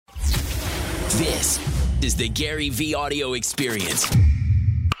This is the Gary V audio experience.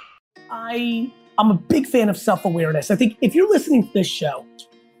 I'm a big fan of self-awareness. I think if you're listening to this show,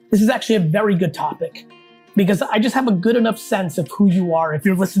 this is actually a very good topic because I just have a good enough sense of who you are if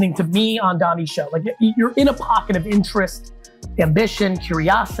you're listening to me on Donnie's show. Like you're in a pocket of interest, ambition,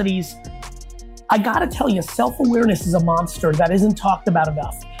 curiosities. I gotta tell you, self-awareness is a monster that isn't talked about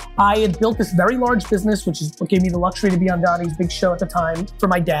enough. I had built this very large business, which is what gave me the luxury to be on Donnie's big show at the time for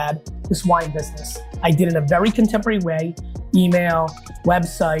my dad, this wine business. I did it in a very contemporary way, email,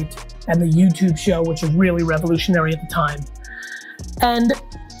 website, and the YouTube show, which was really revolutionary at the time. And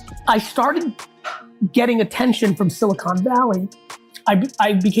I started getting attention from Silicon Valley.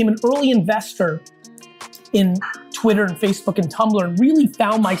 I became an early investor in Twitter and Facebook and Tumblr and really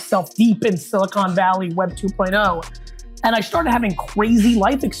found myself deep in Silicon Valley Web 2.0. And I started having crazy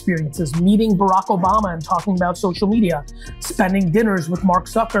life experiences, meeting Barack Obama and talking about social media, spending dinners with Mark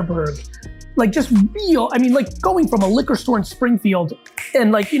Zuckerberg, like just real, I mean, like going from a liquor store in Springfield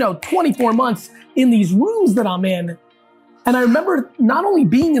and 24 months in these rooms that I'm in. And I remember not only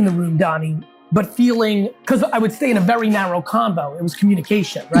being in the room, Donnie, but feeling, because I would stay in a very narrow convo. It was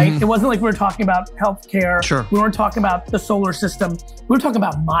communication, right? Mm-hmm. It wasn't like we were talking about healthcare. Sure. We weren't talking about the solar system. We were talking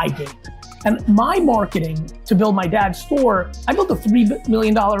about my game. And my marketing to build my dad's store, I built a $3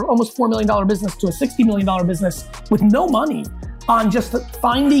 million, almost $4 million business to a $60 million business with no money on just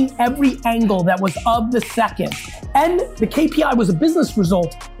finding every angle that was of the second. And the KPI was a business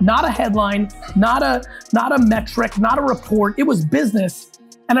result, not a headline, not a metric, not a report. It was business.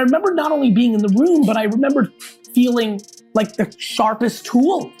 And I remember not only being in the room, but I remember feeling like the sharpest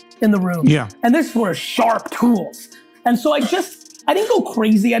tool in the room. Yeah. And this were sharp tools. And so I didn't go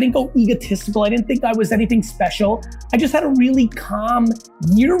crazy. I didn't go egotistical. I didn't think I was anything special. I just had a really calm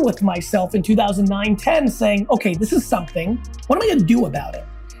year with myself in 2009, 10 saying, okay, this is something. What am I gonna do about it?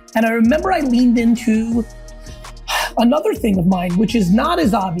 And I remember I leaned into another thing of mine, which is not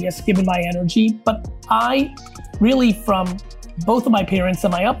as obvious given my energy, but I really, from both of my parents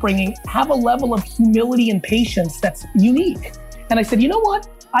and my upbringing, have a level of humility and patience that's unique. And I said, you know what?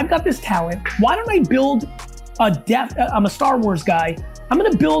 I've got this talent. Why don't I build I'm a Star Wars guy. I'm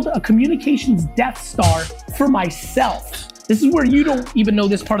gonna build a communications Death Star for myself. This is where you don't even know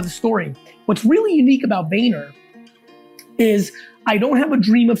this part of the story. What's really unique about Vayner is I don't have a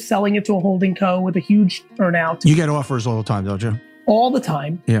dream of selling it to a holding co with a huge earnout. You get offers all the time, don't you? All the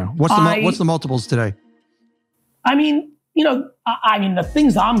time. Yeah. What's the multiples today? I mean, the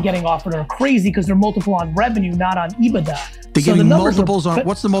things I'm getting offered are crazy because they're multiple on revenue, not on EBITDA. They're giving multiples on,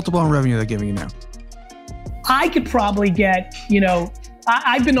 what's the multiple on revenue they're giving you now? I could probably get,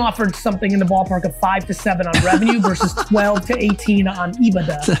 I've been offered something in the ballpark of 5 to 7 on revenue versus 12 to 18 on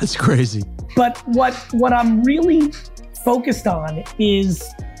EBITDA. That's crazy. But what I'm really focused on is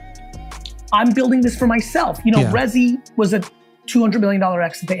I'm building this for myself. Rezi was a $200 million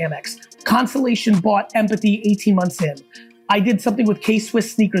exit to Amex. Constellation bought Empathy 18 months in. I did something with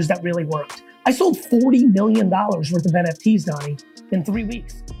K-Swiss sneakers that really worked. I sold $40 million worth of NFTs, Donnie, in 3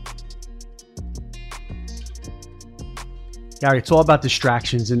 weeks. Gary, it's all about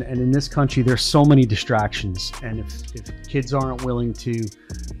distractions, and in this country, there's so many distractions. And if kids aren't willing to,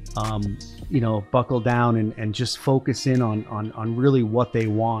 buckle down and just focus in on really what they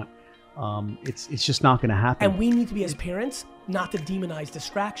want, it's just not going to happen. And we need to be, as parents, not to demonize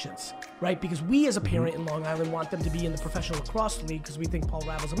distractions, right? Because we as a parent in Long Island want them to be in the professional lacrosse league because we think Paul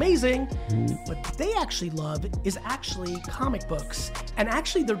Ravel's amazing. But what they actually love is actually comic books. And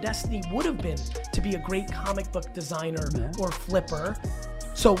actually their destiny would have been to be a great comic book designer or flipper.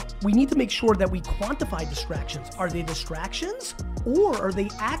 So we need to make sure that we quantify distractions. Are they distractions or are they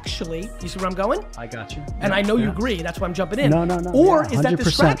actually, you see where I'm going? I got you. And I know you agree, that's why I'm jumping in. No. Or is that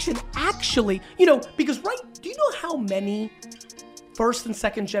distraction actually, because do you know how many first and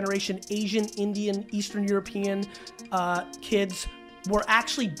second generation Asian, Indian, Eastern European kids were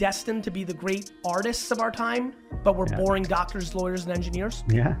actually destined to be the great artists of our time, but were boring doctors, lawyers, and engineers?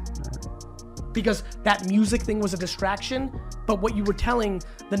 Yeah. Because that music thing was a distraction, but what you were telling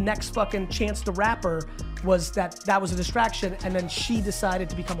the next fucking Chance the Rapper was that was a distraction, and then she decided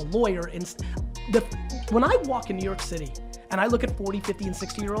to become a lawyer. When I walk in New York City, and I look at 40, 50, and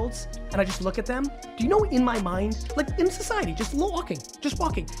 60-year-olds, and I just look at them, do you know in my mind, like in society, just walking,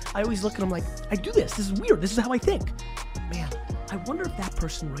 I always look at them like, I do this is weird, this is how I think. Man, I wonder if that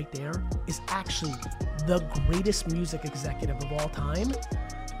person right there is actually the greatest music executive of all time,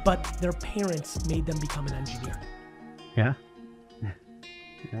 but their parents made them become an engineer. Yeah.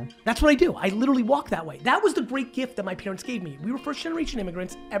 That's what I do. I literally walk that way. That was the great gift that my parents gave me. We were first generation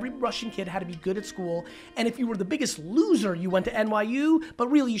immigrants. Every Russian kid had to be good at school. And if you were the biggest loser, you went to NYU, but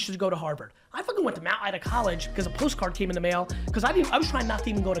really you should go to Harvard. I fucking went to Mount Ida College because a postcard came in the mail because I was trying not to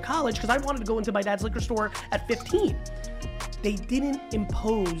even go to college because I wanted to go into my dad's liquor store at 15. They didn't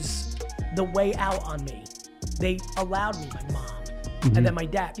impose the way out on me. They allowed me, my mom, and then my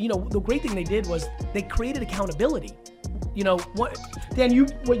dad. You know, the great thing they did was they created accountability. You know, what you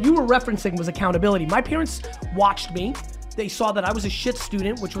were referencing was accountability. My parents watched me. They saw that I was a shit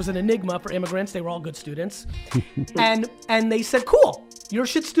student, which was an enigma for immigrants. They were all good students. and they said, cool, you're a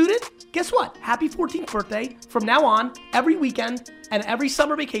shit student? Guess what? Happy 14th birthday. From now on, every weekend and every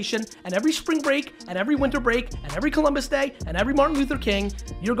summer vacation and every spring break and every winter break and every Columbus Day and every Martin Luther King,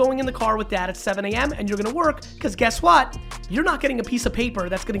 you're going in the car with dad at 7 a.m. and you're gonna work, because guess what? You're not getting a piece of paper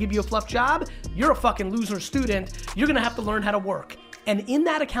that's gonna give you a fluff job. You're a fucking loser student. You're gonna have to learn how to work. And in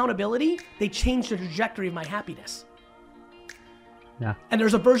that accountability, they changed the trajectory of my happiness. Yeah. And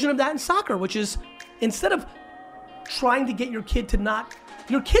there's a version of that in soccer, which is instead of trying to get your kid to not,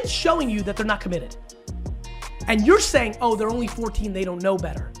 your kid's showing you that they're not committed. And you're saying, oh, they're only 14, they don't know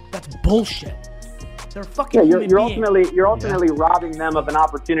better. That's bullshit. They're fucking human you're beings. ultimately robbing them of an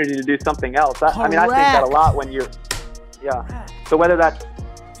opportunity to do something else. I mean, I think that a lot when you're, So whether that's,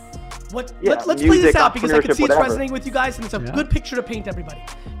 let's music, play this out because I can see it's whatever. resonating with you guys, and it's a good picture to paint everybody.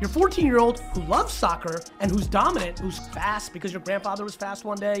 Your 14-year-old who loves soccer and who's dominant, who's fast because your grandfather was fast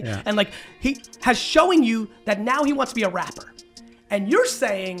one day, and like he has showing you that now he wants to be a rapper. And you're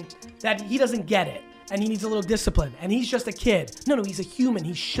saying that he doesn't get it and he needs a little discipline and he's just a kid. No, he's a human.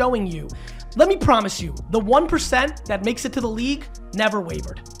 He's showing you. Let me promise you, the 1% that makes it to the league never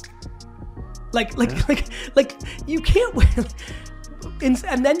wavered. Like you can't.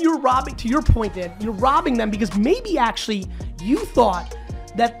 And then you're robbing, to your point, Dan, you're robbing them because maybe actually you thought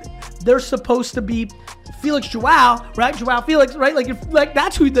that they're supposed to be Felix Joao, right? Joao Felix, right? Like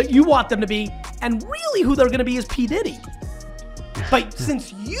that's who you want them to be. And really who they're going to be is P. Diddy. But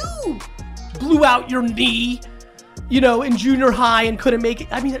since you blew out your knee, in junior high and couldn't make it,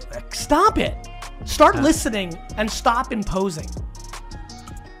 I mean, stop it. Start listening and stop imposing.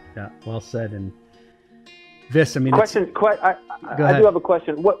 Yeah, well said. And Vis, I mean, I do have a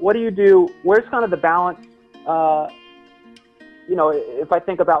question. What do you do? Where's kind of the balance? If I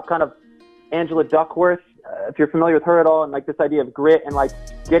think about kind of Angela Duckworth, if you're familiar with her at all, and like this idea of grit and like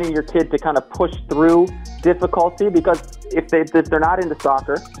getting your kid to kind of push through difficulty, because if they're not into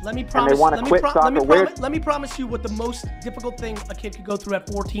soccer and they want to quit soccer, let me promise you what the most difficult thing a kid could go through at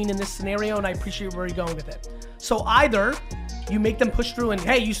 14 in this scenario, and I appreciate where you're going with it. So either you make them push through and,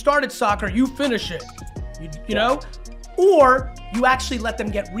 hey, you started soccer, you finish it, you know? Or you actually let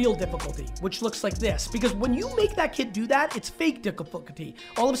them get real difficulty, which looks like this. Because when you make that kid do that, it's fake difficulty.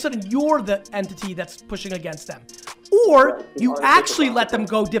 All of a sudden, you're the entity that's pushing against them. Or you actually let them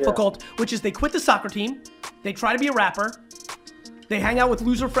go difficult, which is they quit the soccer team, they try to be a rapper, they hang out with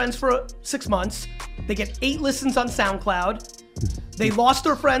loser friends for 6 months, they get 8 listens on SoundCloud, they lost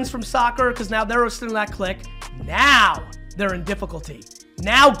their friends from soccer because now they're still in that clique. Now they're in difficulty.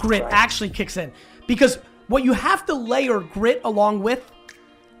 Now grit actually kicks in. Because what you have to layer grit along with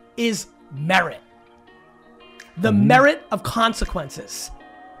is merit. The merit of consequences.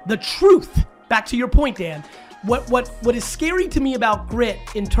 The truth. Back to your point, Dan. What is scary to me about grit,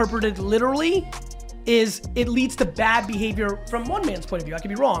 interpreted literally, is it leads to bad behavior from one man's point of view. I could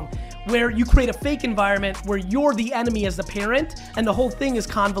be wrong. Where you create a fake environment where you're the enemy as the parent and the whole thing is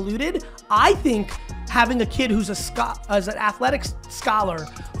convoluted. I think having a kid who's as an athletics scholar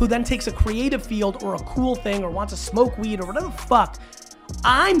who then takes a creative field or a cool thing or wants to smoke weed or whatever the fuck,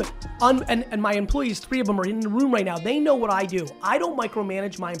 and my employees, 3 of them are in the room right now. They know what I do. I don't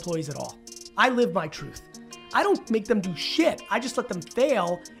micromanage my employees at all. I live my truth. I don't make them do shit. I just let them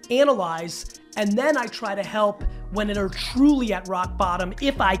fail, analyze, and then I try to help when they're truly at rock bottom,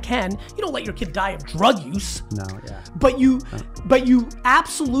 if I can. You don't let your kid die of drug use. No, yeah. But you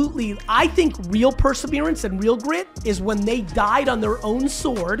absolutely, I think real perseverance and real grit is when they died on their own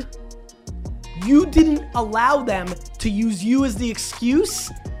sword. You didn't allow them to use you as the excuse,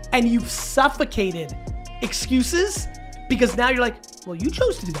 and you've suffocated excuses because now you're like, well, you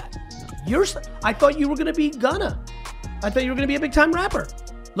chose to do that. I thought you were gonna be Gunna. I thought you were gonna be a big time rapper.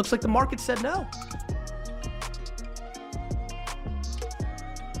 Looks like the market said no.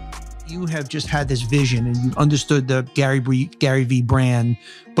 You have just had this vision and you've understood the Gary V brand,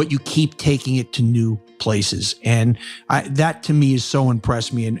 but you keep taking it to new places. And that to me is so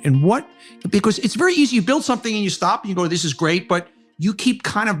impressed me. Because it's very easy. You build something and you stop and you go, this is great, but you keep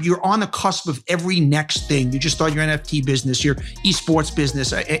you're on the cusp of every next thing. You just started your NFT business, your esports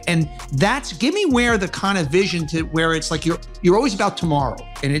business. And give me where the kind of vision to where it's like you're always about tomorrow.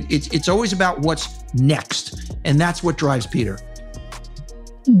 And it's always about what's next. And that's what drives Peter.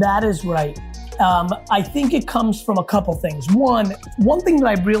 That is right. I think it comes from a couple things. One thing that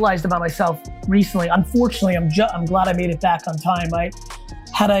I've realized about myself recently, unfortunately, I'm glad I made it back on time. I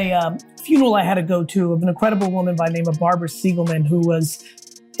had a funeral I had to go to of an incredible woman by the name of Barbara Siegelman, who was,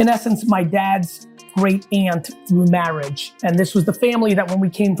 in essence, my dad's great aunt through marriage. And this was the family that when we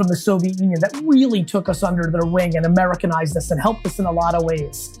came from the Soviet Union that really took us under their wing and Americanized us and helped us in a lot of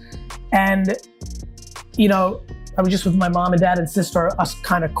ways. And, you know, I was just with my mom and dad and sister, us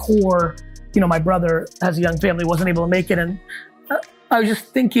kind of core. You know, my brother has a young family, wasn't able to make it. And I was just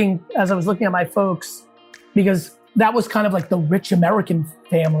thinking as I was looking at my folks, because that was kind of like the rich American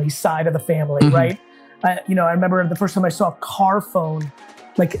family side of the family, right? You know, I remember the first time I saw a car phone,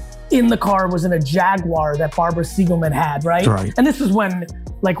 like in the car was in a Jaguar that Barbara Siegelman had, right? And this is when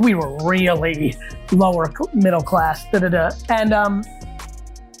like we were really lower middle class, And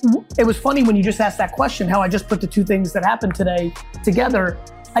it was funny when you just asked that question, how I just put the two things that happened today together.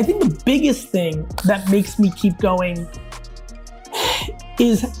 I think the biggest thing that makes me keep going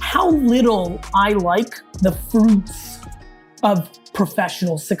is how little I like the fruits of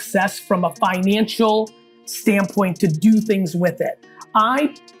professional success from a financial standpoint to do things with it.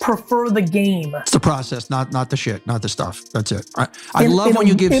 I prefer the game. It's the process, not the shit, not the stuff. That's it. I love when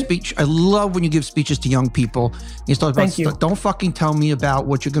you give speech. I love when you give speeches to young people. You start about stuff. Don't fucking tell me about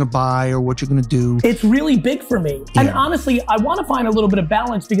what you're going to buy or what you're going to do. It's really big for me. Yeah. And honestly, I want to find a little bit of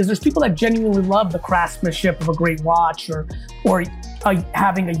balance because there's people that genuinely love the craftsmanship of a great watch or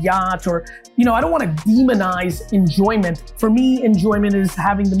having a yacht, or, you know, I don't want to demonize enjoyment. For me, enjoyment is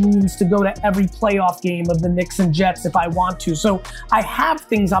having the means to go to every playoff game of the Knicks and Jets if I want to. So I have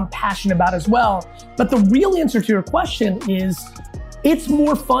things I'm passionate about as well. But the real answer to your question is, it's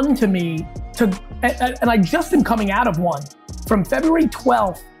more fun to me and I just am coming out of one. From February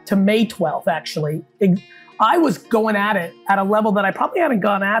 12th to May 12th, actually, I was going at it at a level that I probably hadn't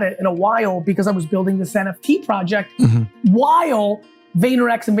gone at it in a while because I was building this NFT project while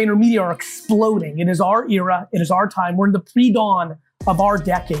VaynerX and VaynerMedia are exploding. It is our era. It is our time. We're in the pre-dawn of our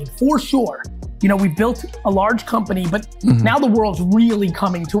decade, for sure. You know, we built a large company, but now the world's really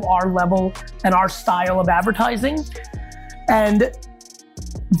coming to our level and our style of advertising. And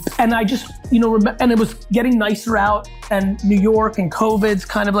I just, you know, and it was getting nicer out, and New York and COVID's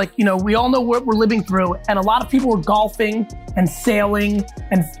kind of like, you know, we all know what we're living through. And a lot of people were golfing and sailing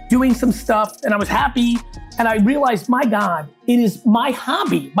and doing some stuff. And I was happy. And I realized, my God, it is my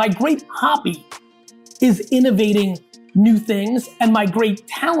hobby. My great hobby is innovating new things. And my great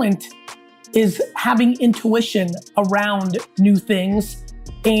talent is having intuition around new things.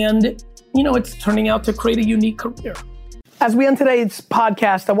 And, you know, it's turning out to create a unique career. As we end today's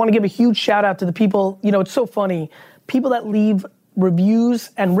podcast, I want to give a huge shout out to the people. You know, it's so funny. People that leave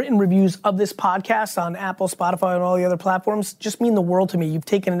reviews and written reviews of this podcast on Apple, Spotify, and all the other platforms just mean the world to me. You've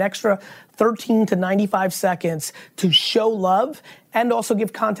taken an extra 13 to 95 seconds to show love and also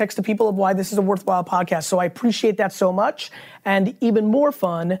give context to people of why this is a worthwhile podcast. So I appreciate that so much. And even more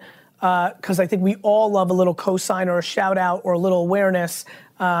fun, because I think we all love a little cosign or a shout out or a little awareness.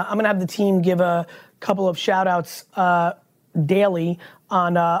 I'm going to have the team give a couple of shout outs daily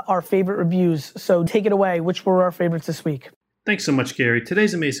on our favorite reviews. So take it away. Which were our favorites this week? Thanks so much, Gary.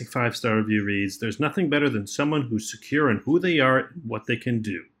 Today's amazing 5-star review reads, "There's nothing better than someone who's secure in who they are and what they can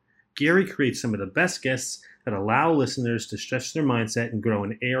do. Gary creates some of the best guests that allow listeners to stretch their mindset and grow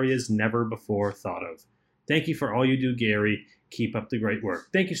in areas never before thought of. Thank you for all you do, Gary. Keep up the great work."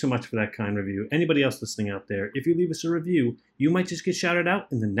 Thank you so much for that kind review. Anybody else listening out there, if you leave us a review, you might just get shouted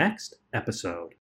out in the next episode.